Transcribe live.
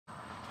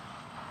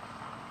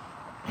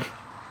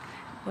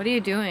What are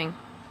you doing?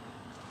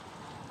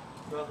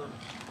 Nothing.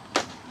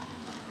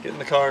 Get in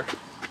the car.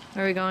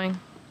 Where are we going?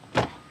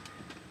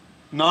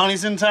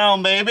 Nonnie's in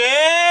town, baby!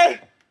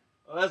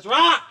 Let's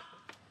rock!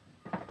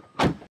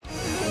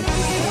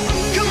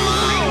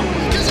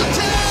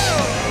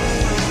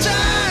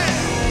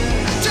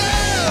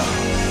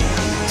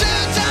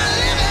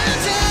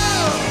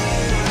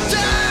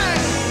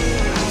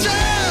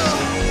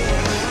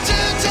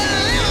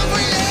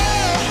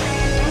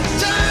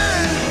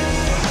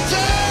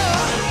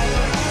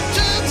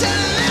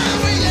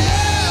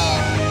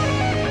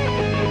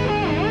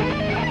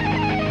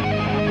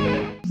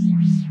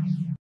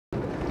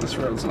 This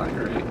road's not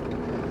great.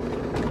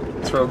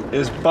 This road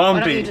is bumpy. Why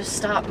don't you just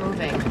stop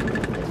moving?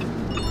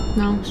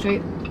 No,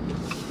 straight.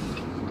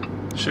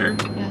 Sure?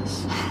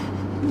 Yes.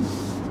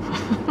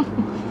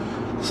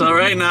 So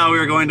right now we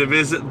are going to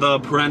visit the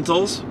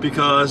parentals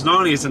because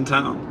Nonnie's in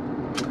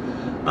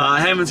town.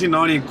 I haven't seen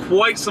Nonnie in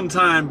quite some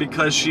time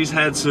because she's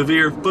had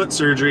severe foot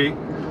surgery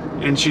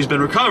and she's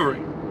been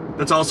recovering.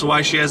 That's also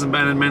why she hasn't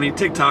been in many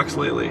TikToks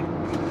lately.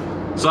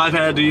 So I've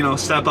had to, you know,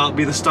 step out,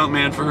 be the stunt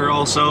man for her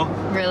also.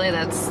 Really?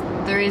 That's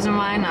the reason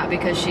why? Not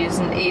because she's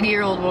an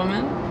 80-year-old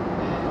woman?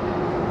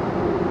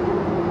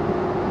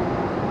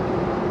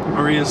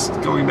 Maria's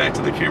going back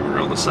to the camera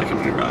roll the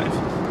second we arrive.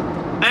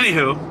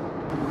 Anywho,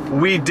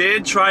 we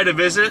did try to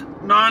visit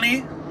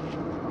Nonnie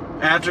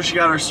after she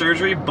got her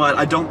surgery, but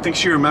I don't think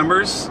she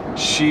remembers.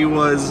 She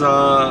was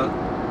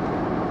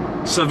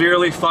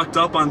severely fucked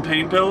up on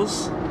pain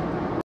pills.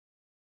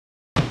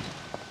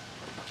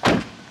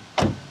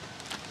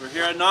 We're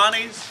here at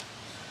Nonnie's.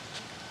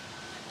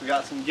 We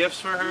got some gifts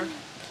for her.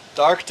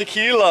 Dark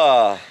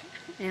tequila.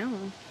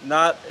 Ew.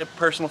 Not a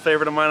personal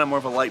favorite of mine. I'm more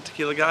of a light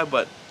tequila guy,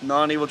 but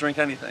Nonnie will drink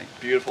anything.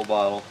 Beautiful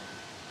bottle.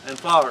 And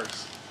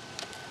flowers.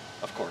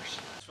 Of course.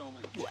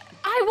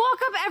 I walk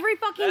up every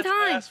fucking That's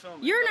time. ass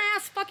filming. You're an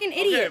ass fucking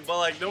idiot. Okay, but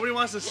like nobody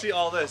wants to see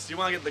all this. Do you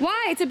want to get the?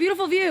 Why? It's a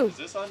beautiful view. Is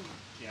this on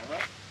camera?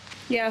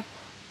 Yeah.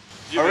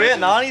 Are we at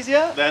Nonnie's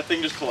yet? That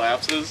thing just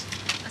collapses.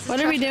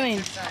 What are we doing?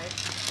 Oh,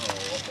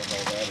 what the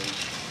hell that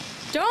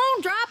is.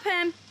 Don't drop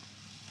him.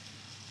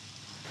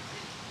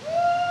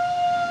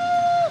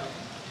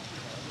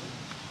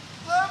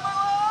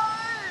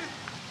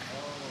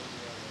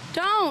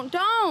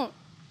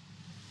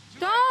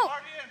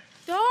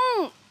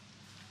 Don't.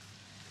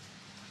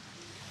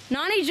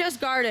 Nonnie just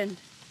gardened.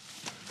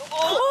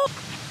 Oh.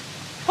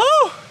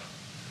 Oh.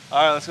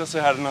 All right, let's go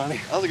say hi to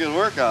Nonnie. That was a good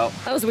workout.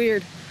 That was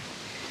weird.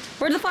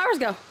 Where'd the flowers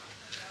go?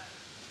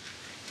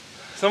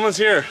 Someone's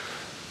here.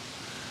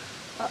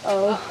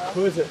 Uh-oh.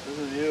 Who is it? This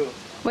is you.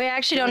 Wait, I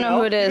actually don't know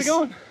who it is. Where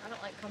are we going?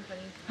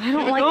 I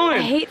don't like company.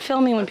 I hate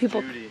filming when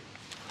people... Judy.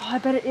 Oh, I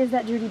bet it is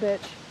that Judy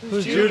bitch.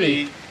 Who's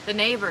Judy? The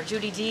neighbor,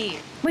 Judy D.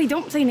 Wait,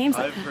 don't say names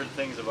like I've that. heard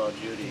things about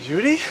Judy.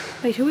 Judy?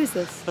 Wait, who is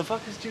this? The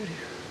fuck is Judy?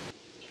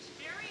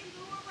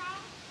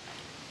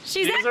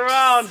 She's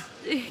around.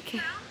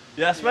 Okay.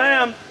 Yes,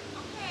 ma'am.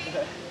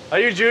 Okay. Are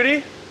you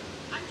Judy?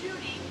 I'm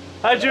Judy.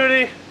 Hi,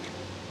 Judy. Is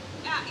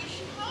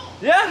she home?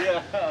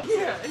 Yeah.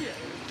 Yeah.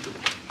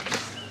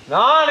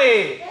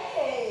 Nonnie.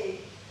 Hey.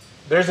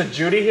 There's a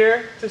Judy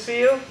here to see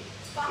you.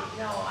 Fuck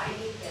no, I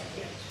hate that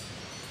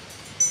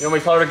bitch. You want me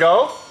to tell her to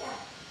go?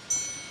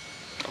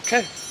 Yeah.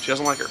 Okay. She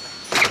doesn't like her.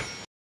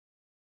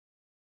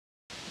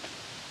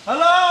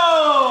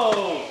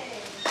 Hello.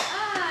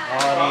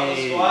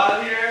 Nonnie.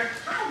 Squad here.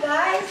 Hi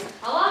guys.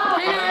 Hello. How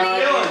you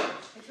feeling?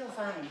 I feel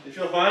fine. You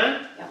feel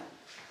fine? Yeah.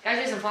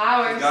 Got you some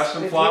flowers. Got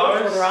some They're flowers.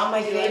 beautiful. They're all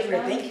my Do you like favorite.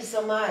 them? Thank you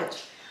so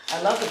much.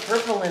 I love the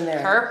purple in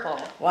there. Purple.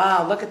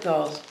 Wow, look at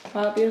those.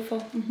 Wow,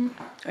 beautiful.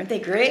 Aren't they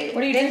great?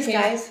 What are you Thanks,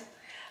 drinking? guys.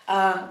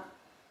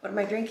 What am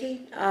I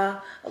drinking?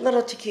 A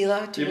little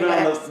tequila to You've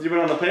relax. been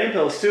on the pain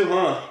pills too,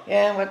 huh?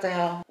 Yeah, what the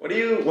hell? What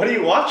are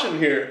you watching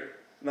here,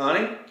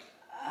 Nonnie?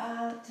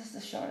 Just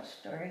a short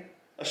story.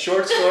 A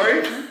short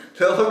story?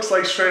 That looks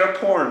like straight up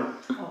porn.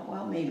 Oh,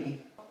 well,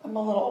 maybe. I'm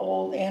a little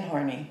old and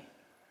horny.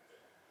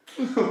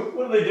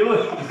 What are they doing?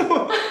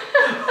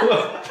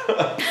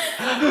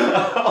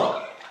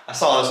 I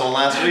saw this one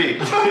last week.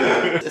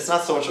 It's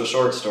not so much a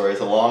short story,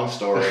 it's a long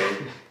story.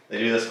 They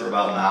do this for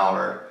about an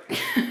hour.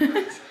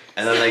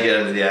 And then they get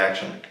into the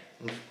action.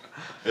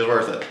 It was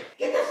worth it.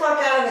 Get the fuck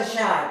out of the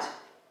shot.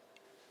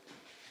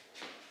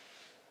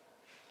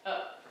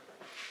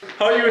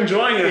 How are you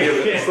enjoying any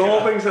of this? The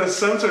whole thing says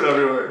censored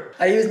everywhere.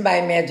 I use my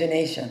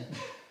imagination.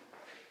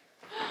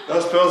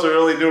 Those pills are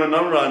really doing a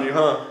number on you,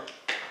 huh?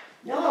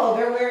 No,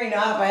 they're wearing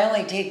off. I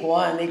only take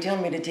one. They tell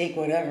me to take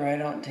whatever. I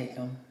don't take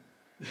them.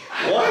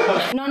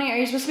 What? Nonnie, are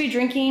you supposed to be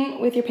drinking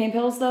with your pain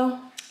pills though?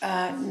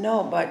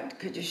 No, but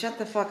could you shut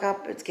the fuck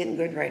up? It's getting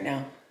good right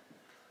now.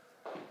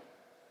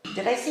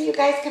 Did I see you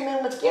guys come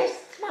in with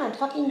gifts? Come on,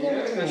 fucking give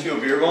it to me. you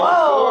a beer bong?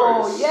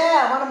 Oh,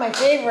 yeah, one of my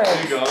favorites.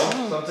 There you go.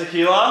 Some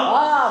tequila.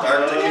 Oh,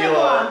 Dark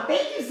tequila.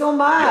 thank you so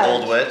much.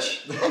 Old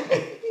witch.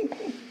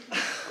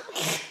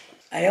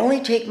 I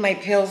only take my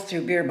pills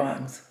through beer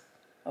bongs.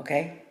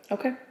 Okay?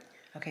 Okay.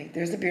 Okay,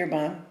 there's the beer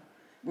bong.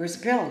 Where's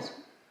the pills?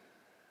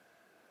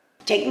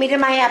 Take me to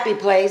my happy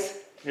place.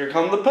 Here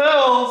come the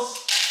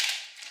pills.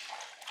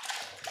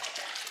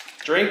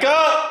 Drink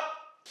up!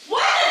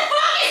 What the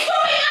fuck is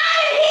going on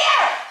in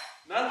here?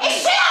 Nothing. Hey,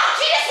 chill!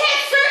 She just had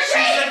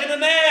surgery! She's taking a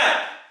nap!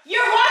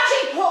 You're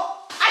watching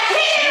I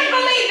can't even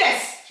believe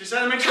this! She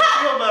said it makes her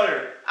feel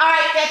better.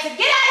 Alright, that's it.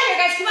 Get out of here,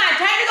 guys. Come on,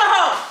 time to go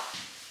home.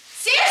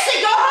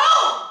 Seriously, go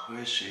home!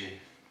 Who is she?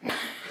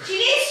 She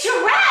needs to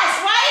rest.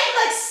 Why are you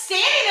like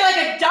standing there like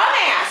a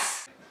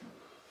dumbass?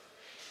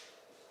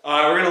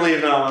 Alright, we're gonna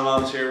leave now. My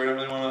mom's here. We don't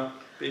really wanna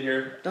be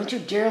here. Don't you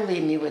dare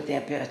leave me with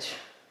that bitch.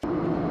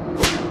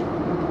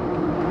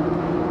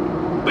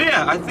 But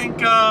yeah, I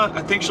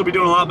think she'll be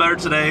doing a lot better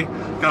today.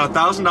 Got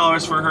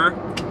 $1,000 for her,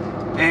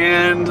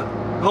 and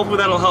hopefully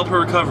that'll help her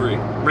recovery,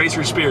 raise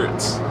her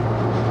spirits.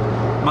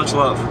 Much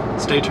love.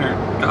 Stay tuned.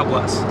 God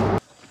bless.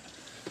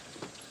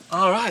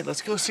 All right,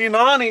 let's go see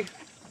Nonnie.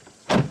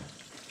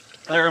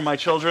 There are my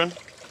children,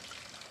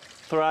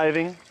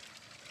 thriving.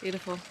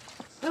 Beautiful.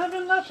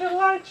 Heaven, let your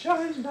light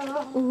shine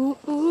down. Ooh,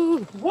 ooh.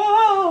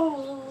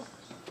 Whoa!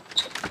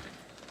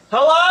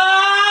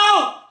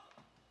 Hello!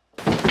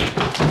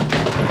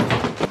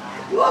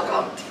 You're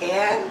welcome,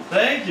 Ted.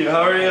 Thank you.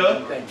 How are you?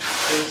 Good. Good to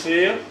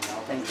see you.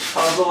 Thanks.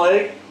 How's the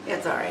leg?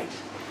 It's alright.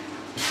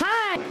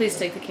 Hi. Please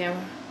take the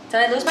camera.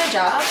 Did I lose my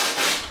job?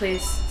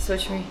 Please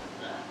switch me.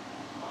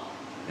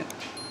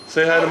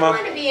 Say hi to I Mom.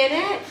 want to be in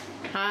it.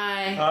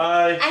 Hi.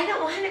 Hi. I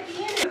don't want to be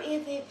in it.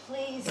 Anthony,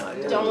 please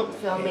don't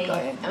film me.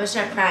 I'm gonna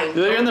start crying.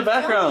 You're in the Don't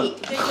background.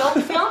 film me.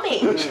 Don't film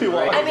me. She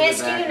walks I'm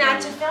asking you not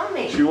to film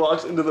me. She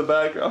walks into the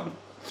background.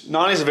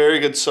 Nonnie's a very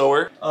good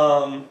sewer.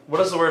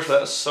 What is the word for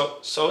that?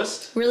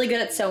 Sewist? Really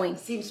good at sewing.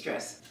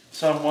 Seamstress.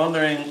 So I'm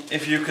wondering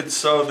if you could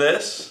sew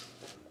this,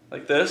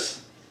 like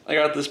this. I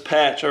got this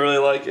patch. I really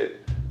like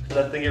it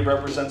because I think it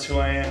represents who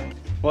I am.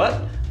 What?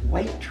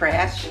 White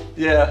trash.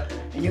 Yeah,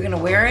 And you're gonna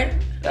wear it?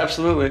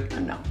 absolutely.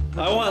 No.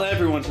 I want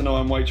everyone to know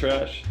I'm white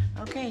trash.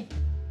 Okay.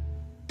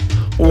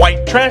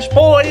 White trash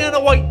boy in a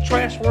white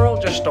trash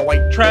world. Just a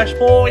white trash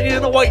boy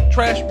in a white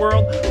trash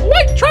world.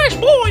 White trash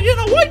boy in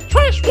a white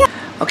trash world.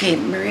 Okay,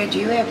 Maria, do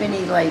you have any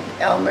like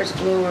Elmer's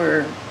glue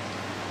or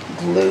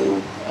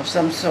glue of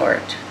some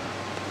sort?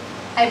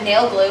 I have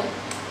nail glue.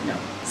 No.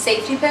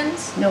 Safety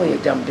pins. No, you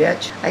dumb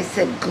bitch. I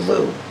said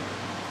glue.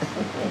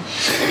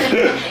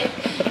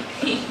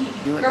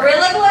 Do it.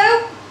 Gorilla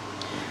glue.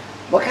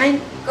 What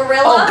kind?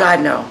 Gorilla. Oh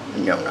God, no.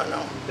 No, no,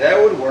 no. That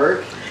would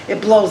work.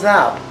 It blows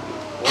out.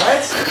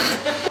 What?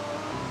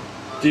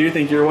 Do you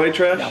think you're white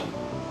trash? No.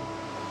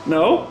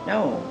 No?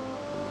 No.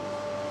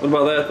 What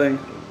about that thing?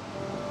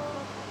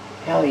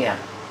 Hell yeah.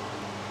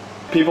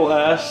 People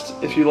asked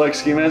if you like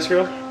Ski Mask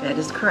Girl. That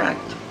is correct.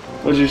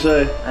 What'd you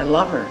say? I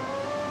love her.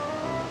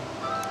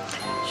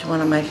 She's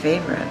one of my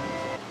favorite.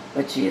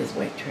 But she is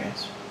white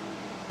trash.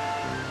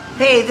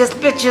 Hey, this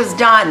bitch is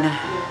done.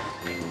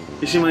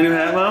 You see my new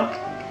hat, Mom? I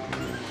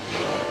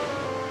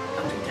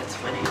think that's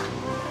funny.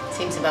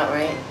 Seems about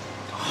right.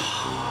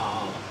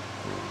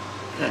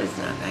 That is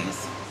not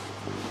nice.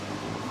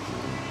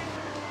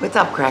 What's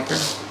up, Cracker?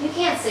 You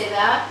can't say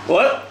that.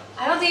 What?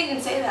 I don't think you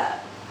can say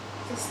that.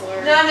 It's a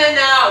slur. No, no,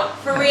 no.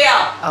 For real.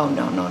 Oh,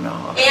 no, no, no.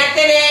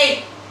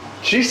 Anthony!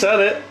 She said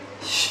it.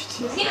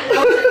 You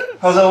can't.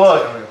 How's that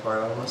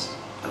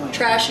look?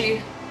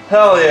 Trashy.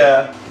 Hell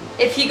yeah.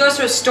 If he goes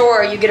to a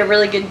store, you get a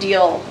really good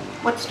deal.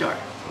 What store?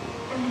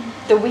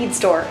 The weed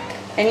store.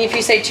 And if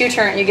you say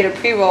two-turn, you get a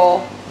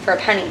pre-roll for a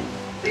penny.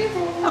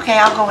 Okay,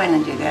 I'll go in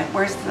and do that.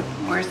 Where's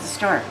the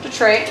store?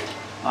 Detroit.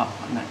 Oh,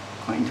 I'm not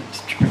going to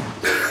Detroit.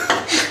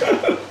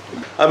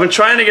 I've been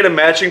trying to get a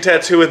matching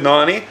tattoo with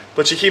Nonnie,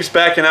 but she keeps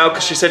backing out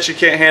because she said she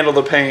can't handle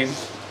the pain.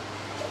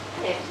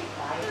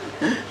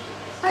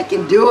 I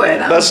can do it.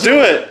 Let's do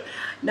it.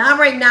 Not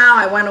right now.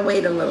 I want to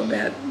wait a little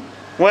bit.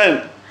 When?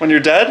 When you're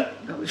dead?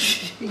 Oh,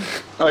 shit.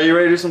 Are you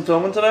ready to do some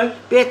filming today?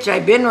 Bitch,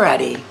 I've been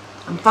ready.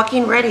 I'm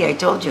fucking ready, I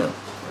told you.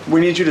 We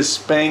need you to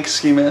spank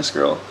Ski Mask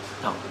Girl.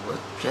 No,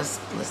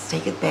 let's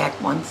take it back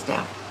one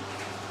step.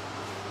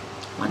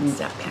 One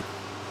step back.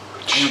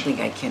 I don't think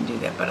I can do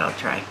that, but I'll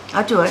try.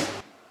 I'll do it.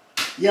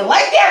 You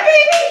like that,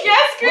 baby?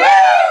 Yes, Granny.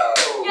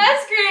 Woo!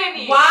 Yes,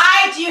 Granny.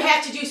 Why do you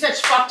have to do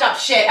such fucked up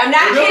shit? I'm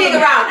not You're kidding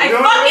doing- around. I you're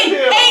doing fucking a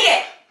good deal. hate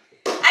it.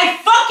 I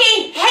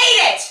fucking hate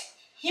it.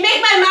 You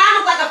make my mom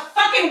look like a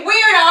fucking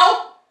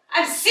weirdo.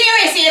 I'm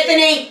serious,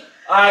 Anthony.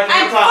 Alright,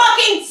 I'm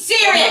fucking From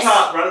serious. the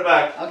top, run it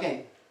back.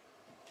 Okay.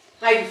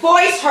 My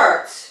voice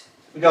hurts.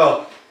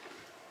 Go.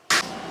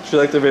 Did you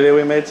like the video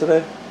we made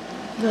today?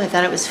 No, I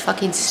thought it was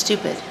fucking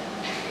stupid.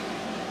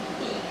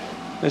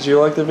 Did you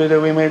like the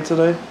video we made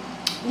today?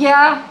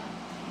 Yeah.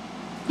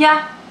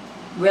 Yeah.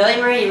 Really,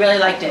 Marie? You really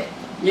liked it?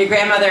 Your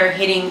grandmother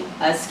hitting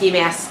a ski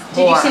mask whore.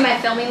 Did you see my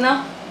filming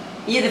though?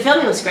 Yeah, the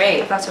filming was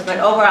great. That's what but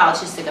you- overall, it's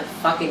just like a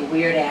fucking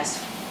weird ass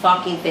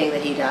fucking thing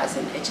that he does,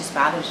 and it just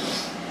bothers me.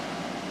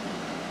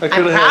 I I'm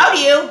could've proud of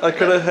you. I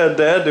could have had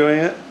Dad doing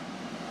it.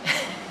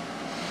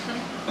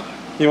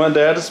 You want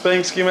Dad to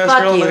spank Ski Mask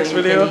Fuck Girl in you, the next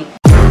video?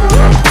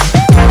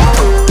 Anthony.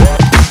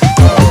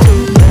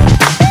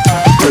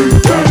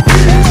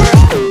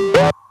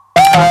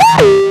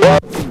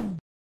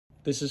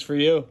 This is for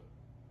you.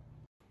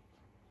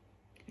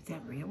 Is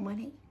that real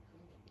money?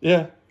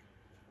 Yeah.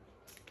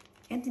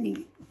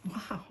 Anthony,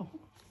 wow.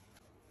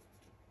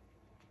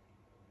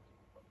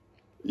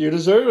 You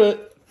deserve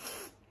it.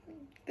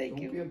 Thank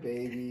you. Don't be a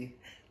baby.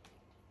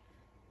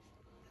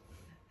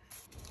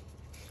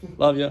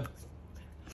 Love ya.